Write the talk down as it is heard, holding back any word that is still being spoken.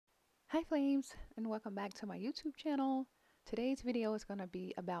Hi flames, and welcome back to my YouTube channel. Today's video is going to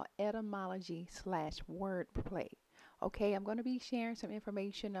be about etymology slash wordplay. Okay, I'm going to be sharing some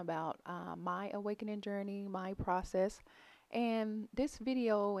information about my awakening journey, my process, and this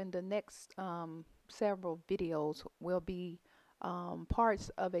video and the next several videos will be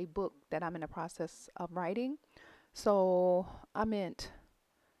parts of a book that I'm in the process of writing. So I meant,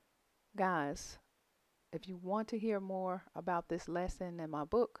 guys, if you want to hear more about this lesson in my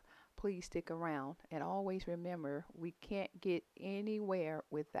book, please stick around. And always remember, we can't get anywhere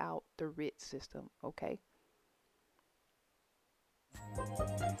without the writ system, okay?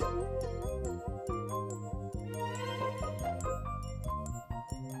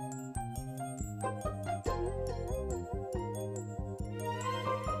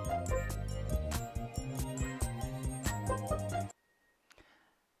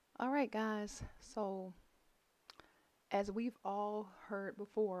 All right, guys. So, as we've all heard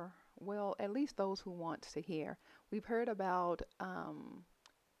before, well, at least those who want to hear, we've heard about a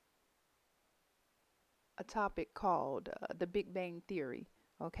topic called the Big Bang Theory.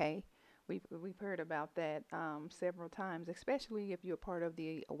 Okay, we've heard about that several times, especially if you're part of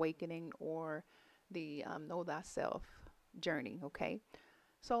the awakening or the know thyself journey. Okay,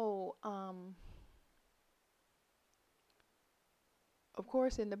 so of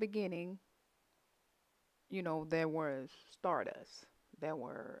course, in the beginning, there was stardust. There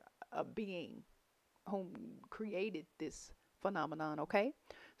were a being whom created this phenomenon. Okay,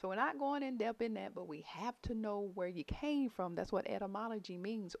 so we're not going in depth in that, but we have to know where you came from. That's what etymology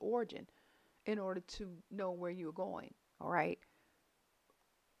means, origin, in order to know where you're going. All right.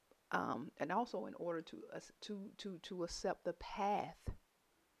 And also in order to accept the path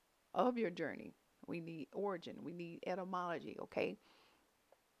of your journey, we need origin, we need etymology. Okay.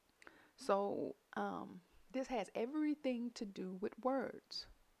 So this has everything to do with words.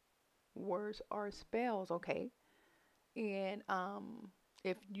 Words are spells. Okay. And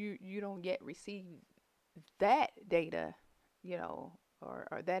if you don't yet receive that data,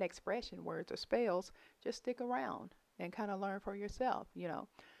 or that expression, words or spells, just stick around and kind of learn for yourself.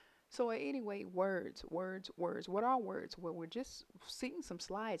 So anyway, words. What are words? Well, we're just seeing some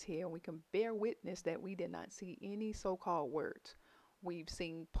slides here, and we can bear witness that we did not see any so-called words. We've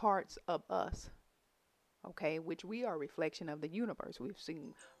seen parts of us, okay, which we are a reflection of the universe. We've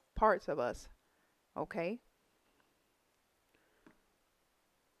seen parts of us, okay,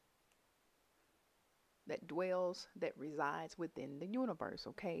 that dwells, that resides within the universe,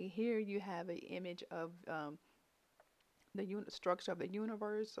 okay. Here you have an image of the structure of the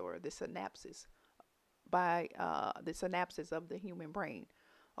universe, or the synapses by the synapses of the human brain.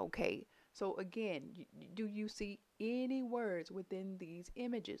 Okay, so again, do you see any words within these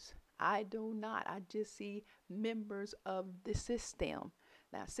images? I do not. I just see members of the system.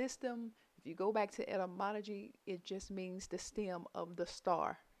 Now, system, if you go back to etymology, it just means the stem of the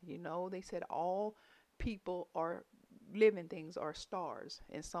star. They said all people are living things are stars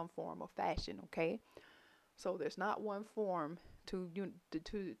in some form or fashion. Okay, so there's not one form to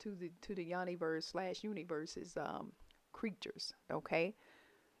the universe slash universe's creatures, okay,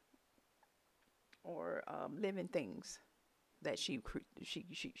 or living things that she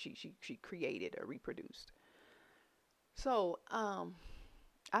created or reproduced. So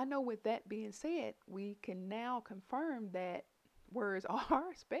I know, with that being said, we can now confirm that words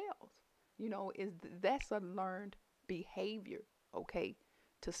are spells. Is that's a learned behavior, okay,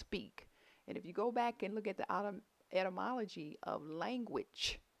 to speak. And if you go back and look at the etymology of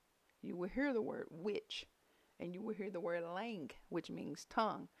language, you will hear the word witch, and you will hear the word lang, which means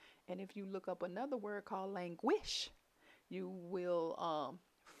tongue. And if you look up another word called languish, you will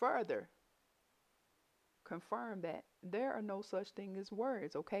further confirm that there are no such thing as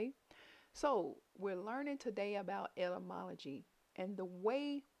words, okay? So we're learning today about etymology and the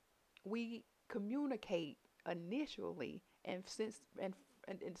way we communicate initially, and since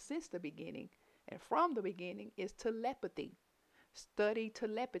the beginning and from the beginning, is telepathy. Study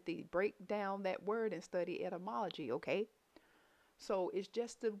telepathy, break down that word and study etymology, okay? So it's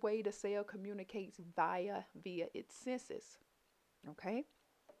just the way the cell communicates via its senses, okay?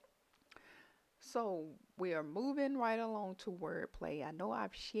 So we are moving right along to wordplay. I know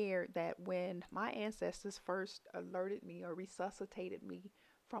I've shared that when my ancestors first alerted me or resuscitated me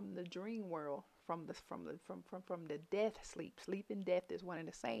from the dream world, from the death sleep and death is one and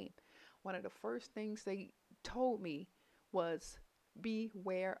the same. One of the first things they told me was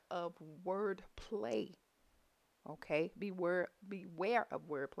beware of wordplay. Okay, beware of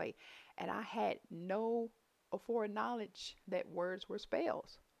wordplay. And I had no foreknowledge that words were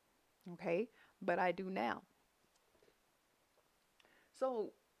spells. Okay, but I do now.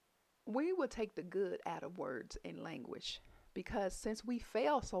 So we will take the good out of words and language, because since we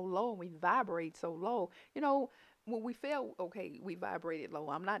fell so low and we vibrate so low, when we fell, okay, we vibrated low.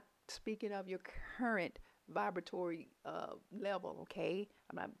 I'm not speaking of your current vibratory level, okay?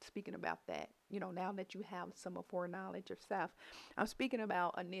 I'm not speaking about that. Now that you have some of foreknowledge of self, I'm speaking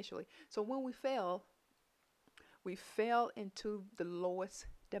about initially. So when we fell into the lowest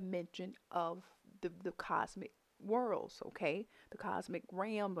dimension of the cosmic worlds, okay? The cosmic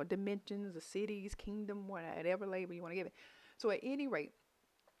realm or dimensions, the cities, kingdom, whatever label you want to give it. So at any rate,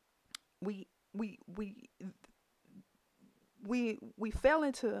 we we we we fell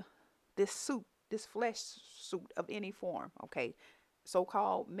into this suit, this flesh suit of any form, okay?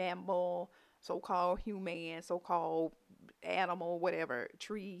 So-called mammal, so-called human, so-called animal, whatever,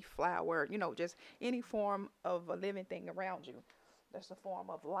 tree, flower, just any form of a living thing around you. That's a form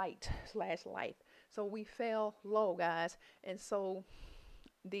of light slash life. So we fell low, guys. And so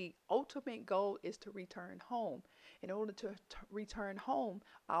the ultimate goal is to return home. In order to return home,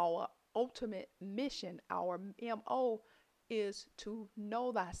 our ultimate mission, our MO, is to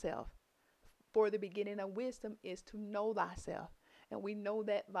know thyself. For the beginning of wisdom is to know thyself. And we know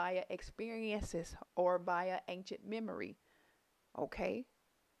that via experiences or via ancient memory. Okay?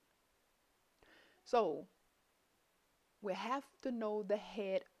 So we have to know the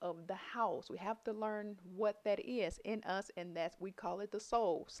head of the house. We have to learn what that is in us, and that's, we call it the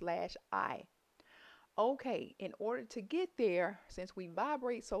soul slash I. Okay, in order to get there, since we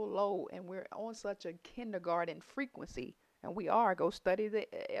vibrate so low and we're on such a kindergarten frequency, and we are, go study the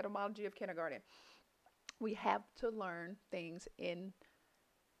etymology of kindergarten, we have to learn things in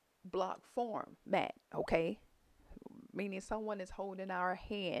block form, Matt, okay? Meaning someone is holding our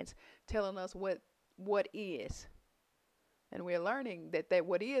hands, telling us what is. And we're learning that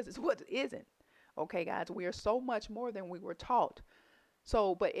what is what isn't. Okay, guys, we are so much more than we were taught.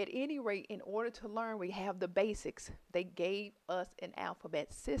 So, but at any rate, in order to learn, we have the basics. They gave us an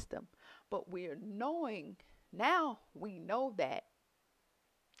alphabet system. But we're knowing, now we know that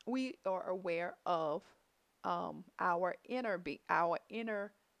we are aware of our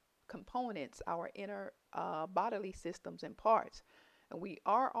inner components, our inner bodily systems and parts. And we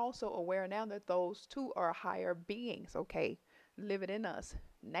are also aware now that those two are higher beings, okay, living in us,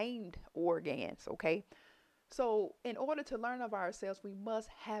 named organs, okay. So in order to learn of ourselves, we must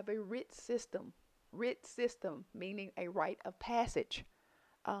have a writ system. Writ system meaning a rite of passage.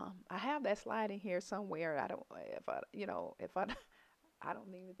 I have that slide in here somewhere. I don't, if I, if I, I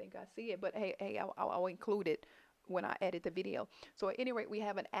don't even think I see it, but hey, I'll include it when I edit the video. So at any rate, we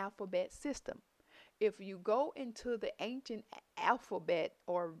have an alphabet system. If you go into the ancient alphabet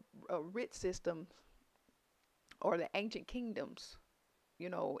or writ system or the ancient kingdoms,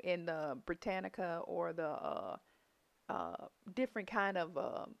 in the Britannica or the different kind of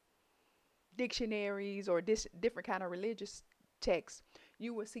dictionaries or different kind of religious texts,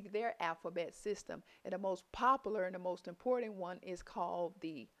 you will see their alphabet system. And the most popular and the most important one is called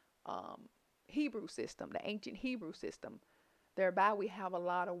the Hebrew system, the ancient Hebrew system. Thereby, we have a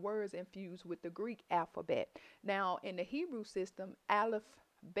lot of words infused with the Greek alphabet. Now, in the Hebrew system, Aleph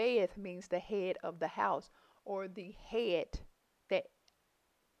Beth means the head of the house or the head that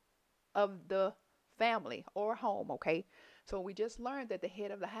of the family or home, okay? So we just learned that the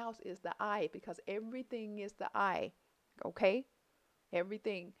head of the house is the I, because everything is the I, okay?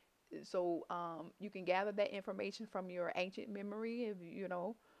 Everything. So you can gather that information from your ancient memory,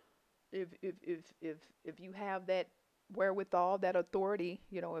 if if you have that wherewithal, that authority,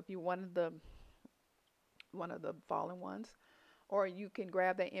 if you one of the fallen ones, or you can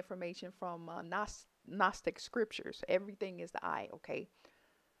grab that information from Gnostic scriptures. Everything is the I, okay?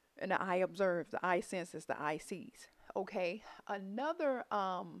 And the eye observes, the eye senses, the eye sees. Okay. Another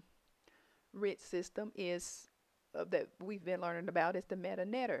writ system is that we've been learning about is the meta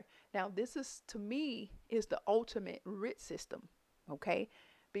netter. Now, this is, to me, is the ultimate writ system. Okay,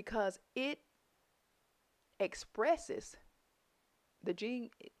 because it expresses the gene.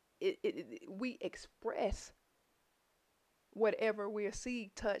 We express whatever we're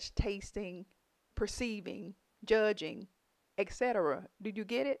seeing, touch, tasting, perceiving, judging, etc. Did you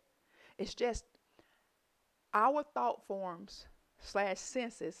get it? It's just our thought forms slash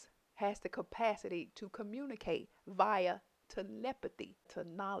senses has the capacity to communicate via telepathy to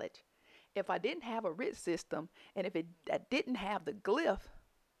knowledge. If I didn't have a writ system, and if I didn't have the glyph,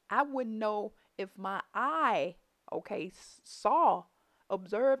 I wouldn't know if my eye, okay,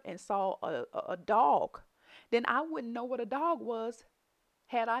 observed and saw a dog. Then I wouldn't know what a dog was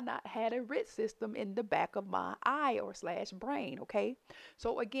had I not had a writ system in the back of my eye or slash brain, okay?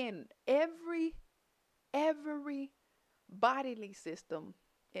 So again, every bodily system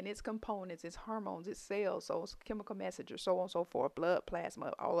and its components, its hormones, its cells, so its chemical messengers, so on and so forth, blood,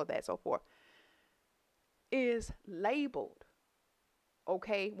 plasma, all of that, so forth, is labeled.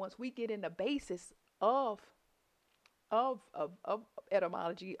 Okay, once we get in the basis of of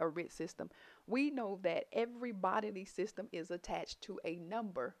etymology or writ system, we know that every bodily system is attached to a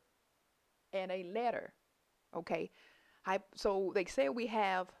number and a letter. Okay, so they say we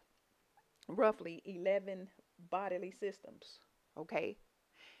have roughly 11 bodily systems. Okay,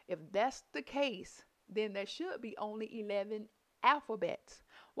 if that's the case, then there should be only 11 alphabets.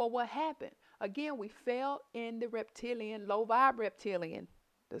 Well, what happened? Again, we fell in the reptilian, low vibe reptilian,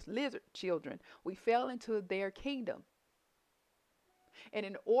 the lizard children. We fell into their kingdom. And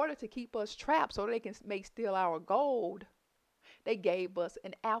in order to keep us trapped so they can make steal our gold, they gave us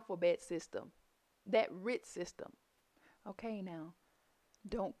an alphabet system, that writ system. Okay, now,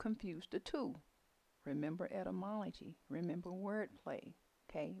 don't confuse the two. Remember etymology. Remember wordplay.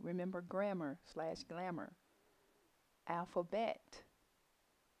 Okay, remember grammar / glamour. Alphabet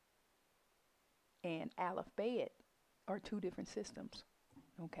and alphabet are two different systems.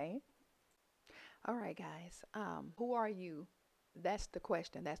 Okay. All right, guys. Who are you? That's the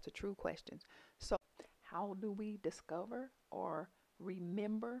question. That's the true question. So, how do we discover or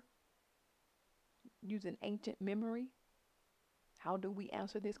remember using ancient memory? How do we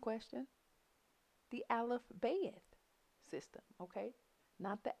answer this question? The alphabet system, okay?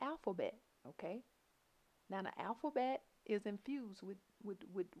 Not the alphabet, okay? Now, the alphabet is infused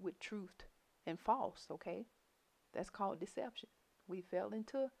with truth and false, okay? That's called deception. We fell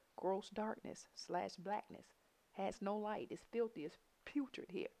into gross darkness / blackness. Has no light. It's filthy. It's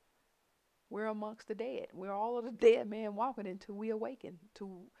putrid here. We're amongst the dead. We're all of the dead man walking until we awaken,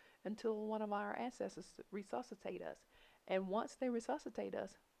 until one of our ancestors resuscitate us. And once they resuscitate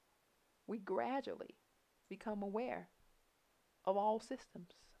us, we gradually become aware of all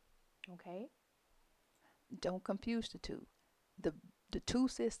systems. Okay? Don't confuse the two. The two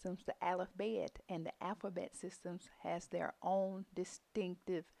systems, the alphabet and the alphabet systems, has their own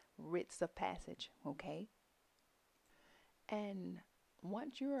distinctive rites of passage. Okay? And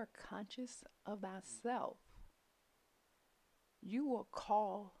once you are conscious of thyself, you will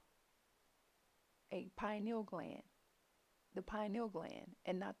call a pineal gland the pineal gland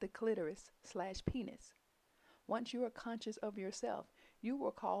and not the clitoris / penis. Once you are conscious of yourself, you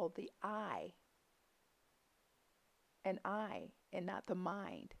will call the I an I and not the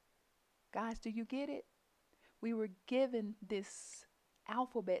mind. Guys, do you get it? We were given this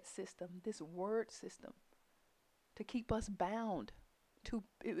alphabet system, this word system, to keep us bound.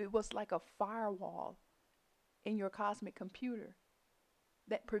 It was like a firewall in your cosmic computer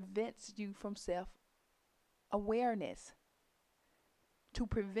that prevents you from self-awareness, to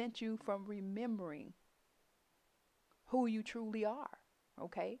prevent you from remembering who you truly are.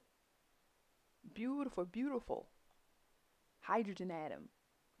 Okay? Beautiful, beautiful hydrogen atom,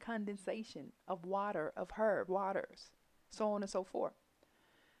 condensation of water, of herb waters, so on and so forth.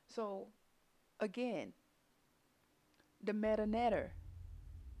 So, again, the metanetter,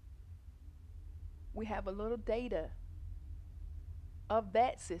 we have a little data of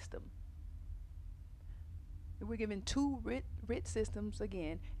that system. We're given two writ systems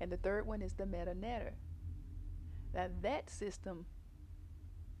again, and the third one is the metanetter. Now that system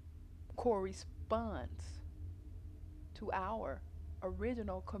corresponds to our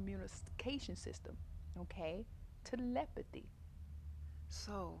original communication system, okay? Telepathy.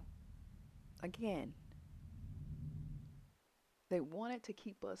 So, again, they wanted to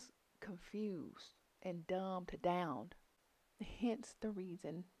keep us confused and dumbed down. Hence the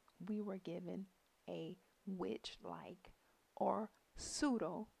reason we were given a witch-like or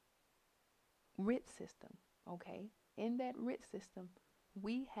pseudo writ system, okay? In that writ system,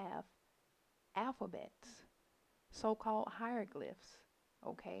 we have alphabets, so-called hieroglyphs,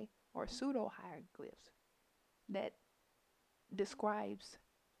 okay, or pseudo hieroglyphs that describes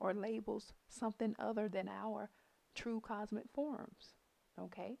or labels something other than our true cosmic forms,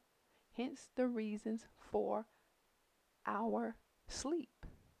 okay? Hence the reasons for our sleep.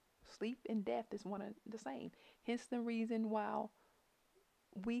 Sleep and death is one and the same. Hence the reason why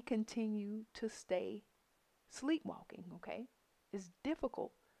we continue to stay sleepwalking, okay? It's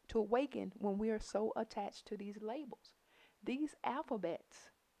difficult to awaken when we are so attached to these labels. These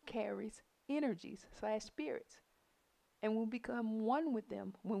alphabets carries energies / spirits, and we become one with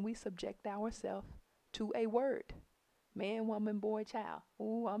them when we subject ourselves to a word. Man, woman, boy, child.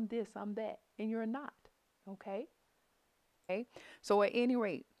 Oh, I'm this, I'm that. And you're not. Okay? Okay? So at any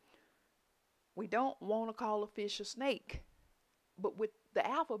rate, we don't want to call a fish a snake. But with the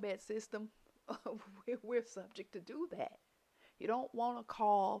alphabet system, we're subject to do that. You don't want to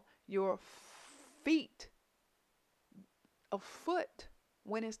call your feet a foot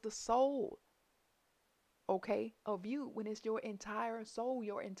when it's the soul, okay, of you, when it's your entire soul,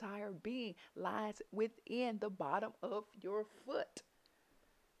 your entire being lies within the bottom of your foot,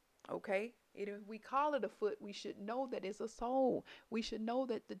 okay? And if we call it a foot, we should know that it's a soul. We should know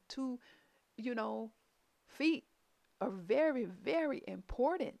that the two, you know, feet are very, very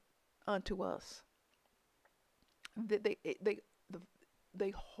important unto us. That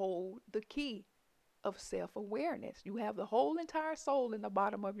they hold the key of self-awareness. You have the whole entire soul in the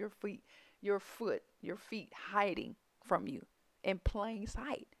bottom of your feet, your feet hiding from you in plain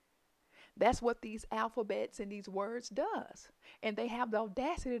sight. That's what these alphabets and these words does. And they have the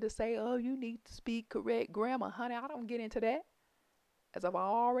audacity to say, "Oh, you need to speak correct grammar." Honey, I don't get into that. As I've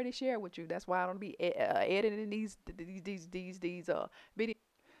already shared with you, that's why I don't be editing these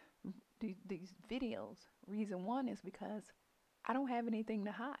videos. Reason one is because I don't have anything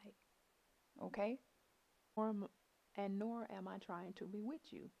to hide, okay? Nor am I trying to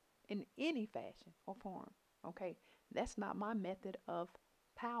bewitch you in any fashion or form, okay? That's not my method of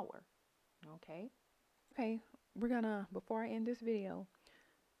power, okay? Okay, before I end this video,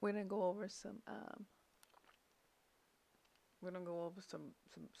 we're gonna go over some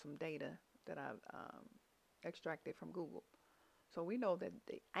data that I've extracted from Google. So we know that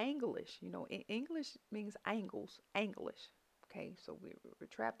the English, in English means angles, English. Okay, so we're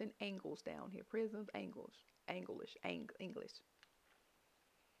trapped in angles down here. Prisms, angles, English.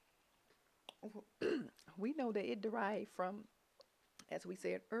 We know that it derived from, as we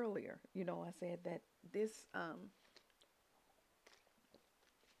said earlier, I said that this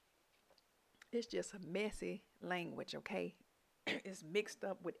it's just a messy language, okay? It's mixed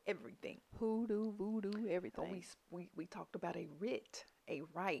up with everything. Hoodoo, voodoo, everything. So we talked about a writ, a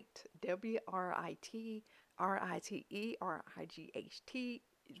rite, W-R-I-T, R-I-T-E, R-I-G-H-T,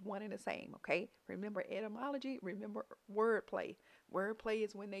 is one and the same, okay? Remember etymology, remember wordplay. Wordplay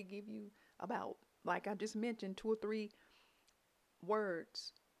is when they give you about, like I just mentioned, 2 or 3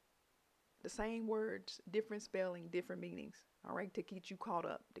 words, the same words, different spelling, different meanings, all right, to keep you caught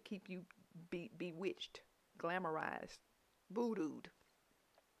up, to keep you bewitched, glamorized, voodooed.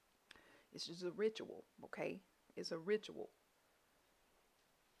 It's just a ritual, okay? It's a ritual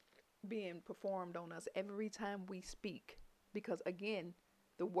being performed on us every time we speak. Because again,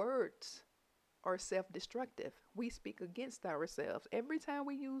 the words are self-destructive. We speak against ourselves. Every time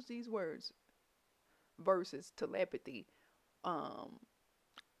we use these words, versus telepathy, the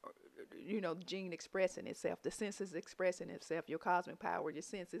gene expressing itself, the senses expressing itself, your cosmic power, your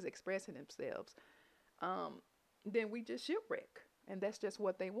senses expressing themselves, then we just shipwreck. And that's just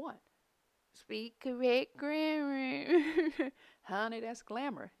what they want. Speak correct grammar. Honey, that's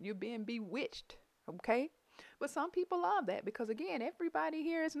glamour. You're being bewitched, okay? But some people love that because, again, everybody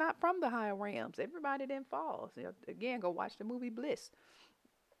here is not from the higher realms. Everybody then falls. Again, go watch the movie Bliss.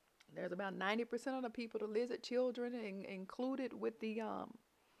 There's about 90% of the people, the lizard children, included with the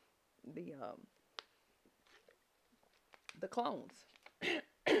clones,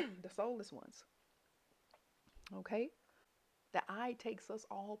 the soulless ones. Okay? The eye takes us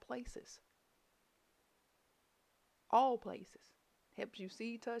all places. All places. Helps you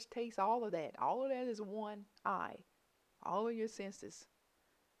see, touch, taste, all of that. All of that is one eye. All of your senses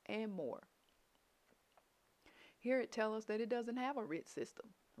and more. Here it tells us that it doesn't have a writ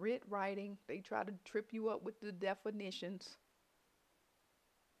system. Writ writing, they try to trip you up with the definitions.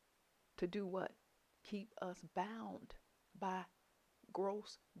 To do what? Keep us bound by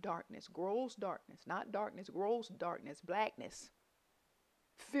gross darkness. Gross darkness, not darkness, gross darkness, blackness,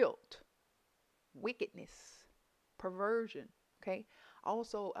 filth, wickedness, perversion. Okay.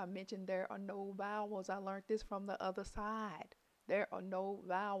 Also, I mentioned there are no vowels. I learned this from the other side. There are no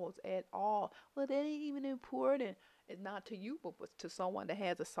vowels at all. Well, that ain't even important. It's not to you, but to someone that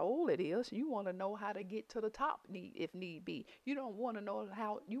has a soul, it is. You want to know how to get to the top, if need be. You don't want to know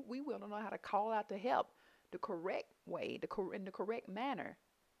we want to know how to call out to help the correct way, in the correct manner.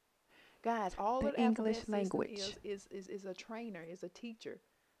 Guys, all the English language is a trainer, is a teacher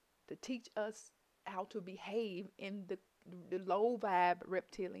to teach us how to behave in the low vibe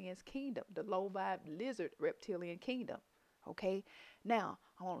reptilian's kingdom, the low vibe lizard reptilian kingdom. Okay, now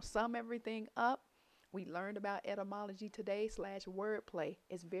I want to sum everything up. We learned about etymology today / wordplay.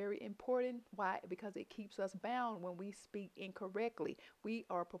 It's very important. Why? Because it keeps us bound when we speak incorrectly. We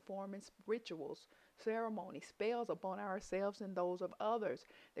are performing rituals, ceremonies, spells upon ourselves and those of others,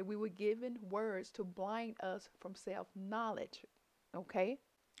 that we were given words to blind us from self-knowledge. Okay?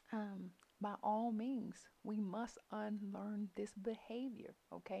 By all means, we must unlearn this behavior.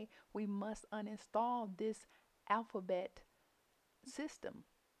 Okay? We must uninstall this alphabet system,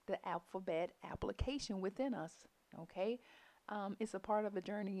 the alphabet application within us. Okay, it's a part of a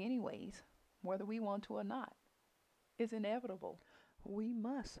journey, anyways, whether we want to or not. It's inevitable. We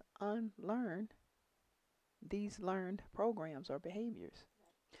must unlearn these learned programs or behaviors.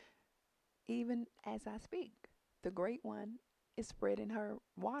 Even as I speak, the Great One is spreading her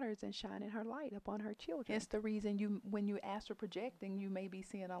waters and shining her light upon her children. Hence the reason when you astral projecting, you may be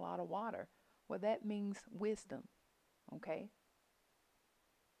seeing a lot of water. Well, that means wisdom, okay?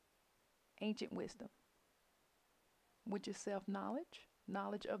 Ancient wisdom, which is self-knowledge,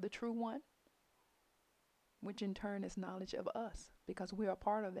 knowledge of the true one, which in turn is knowledge of us, because we are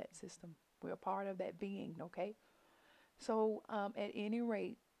part of that system. We are part of that being, okay? So at any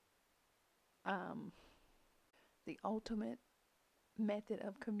rate, the ultimate method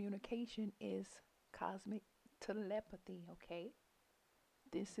of communication is cosmic telepathy, okay?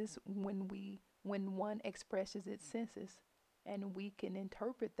 This is when one expresses its senses and we can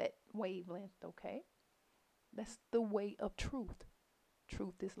interpret that wavelength, okay? That's the way of truth.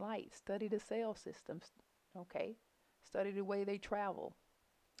 Truth is light. Study the cell systems, okay? Study the way they travel.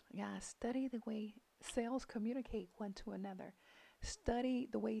 Guys, study the way cells communicate one to another. Study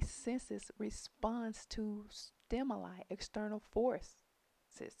the way senses responds to stimuli, external forces,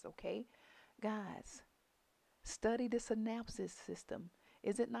 okay? Guys, study the synapses system.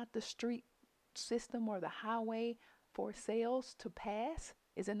 Is it not the street system or the highway for cells to pass?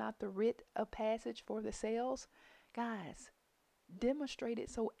 Is it not the rite of passage for the cells? Guys, demonstrated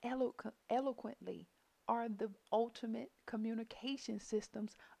so eloquently are the ultimate communication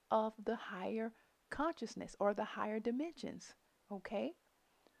systems of the higher consciousness or the higher dimensions. Okay?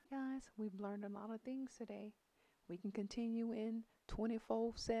 Guys, we've learned a lot of things today. We can continue in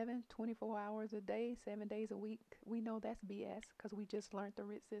 24/7, 24 hours a day, 7 days a week. We know that's BS because we just learned the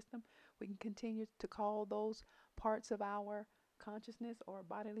RIT system. We can continue to call those parts of our consciousness or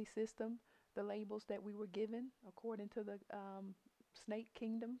bodily system the labels that we were given according to the snake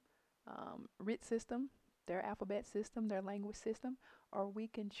kingdom RIT system, their alphabet system, their language system, or we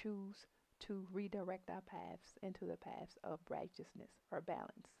can choose to redirect our paths into the paths of righteousness or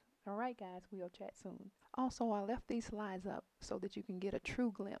balance. All right, guys, we'll chat soon. Also, I left these slides up so that you can get a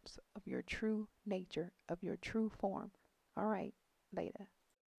true glimpse of your true nature, of your true form. All right, later.